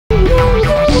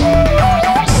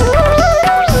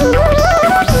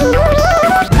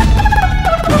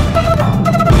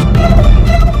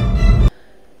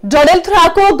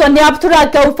गन्याथुराको गन्याथुरा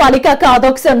गाउँपालिकाका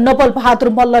अध्यक्ष नवल बहादुर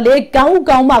मल्लले गाउँ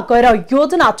गाउँमा गएर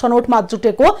योजना छनौटमा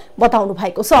जुटेको बताउनु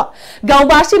भएको छ।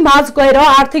 गाउँवासी माझ गएर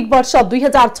आर्थिक वर्ष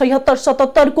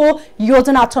 2076-77 को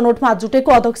योजना छनौटमा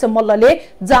जुटेको अध्यक्ष मल्लले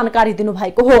जानकारी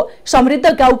दिनुभएको हो। समृद्ध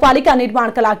गाउँपालिका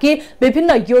निर्माणका लागि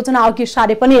विभिन्न योजना अघि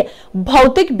सारे पनि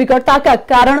भौतिक विकटताका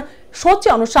कारण सोचे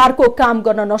अनुसारको काम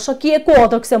गर्न नसकिएको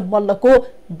अध्यक्ष मल्लको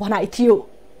भनाइ थियो।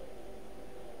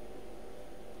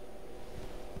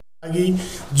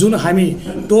 जुन हामी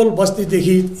टोल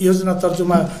बस्तीदेखि योजना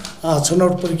तर्जुमा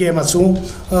छनौट प्रक्रियामा छौं,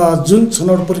 जुन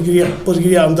छनौट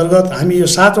प्रक्रिया अन्तर्गत हामी यो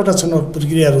 7 वटा छनौट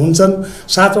प्रक्रियाहरू हुन्छन्।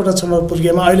 7 वटा छनौट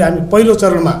प्रक्रियामा अहिले हामी पहिलो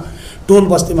चरणमा टोल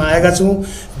बस्तीमा आएका छौं।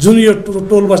 जुन यो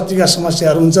टोल बस्तीका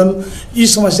समस्याहरू हुन्छन्, यी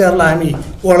समस्याहरूलाई हामी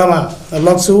वडामा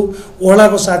लग्छौं।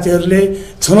 वडाको साथीहरूले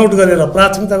छनौट गरेर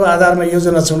प्राथमिकताको आधारमा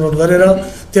योजना छनौट गरेर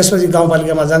त्यसपछि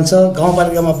गाउँपालिकामा जान्छ।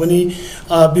 गाउँपालिकामा पनि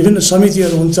विभिन्न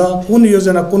समितिहरू हुन्छ, कुन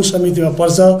योजना कुन समितिमा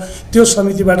पर्छ त्यो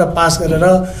समितिबाट पास गरेर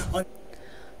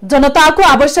जनताको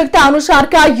आवश्यकता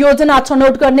अनुसारका योजना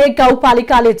छनौट गर्ने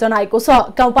गाउँपालिकाले जनाएको छ।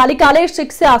 गाउँपालिकाले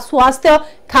शिक्षा, स्वास्थ्य,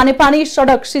 खानेपानी,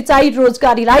 सडक, सिंचाई,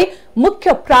 रोजगारीलाई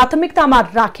मुख्य प्राथमिकतामा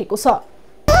राखेको छ।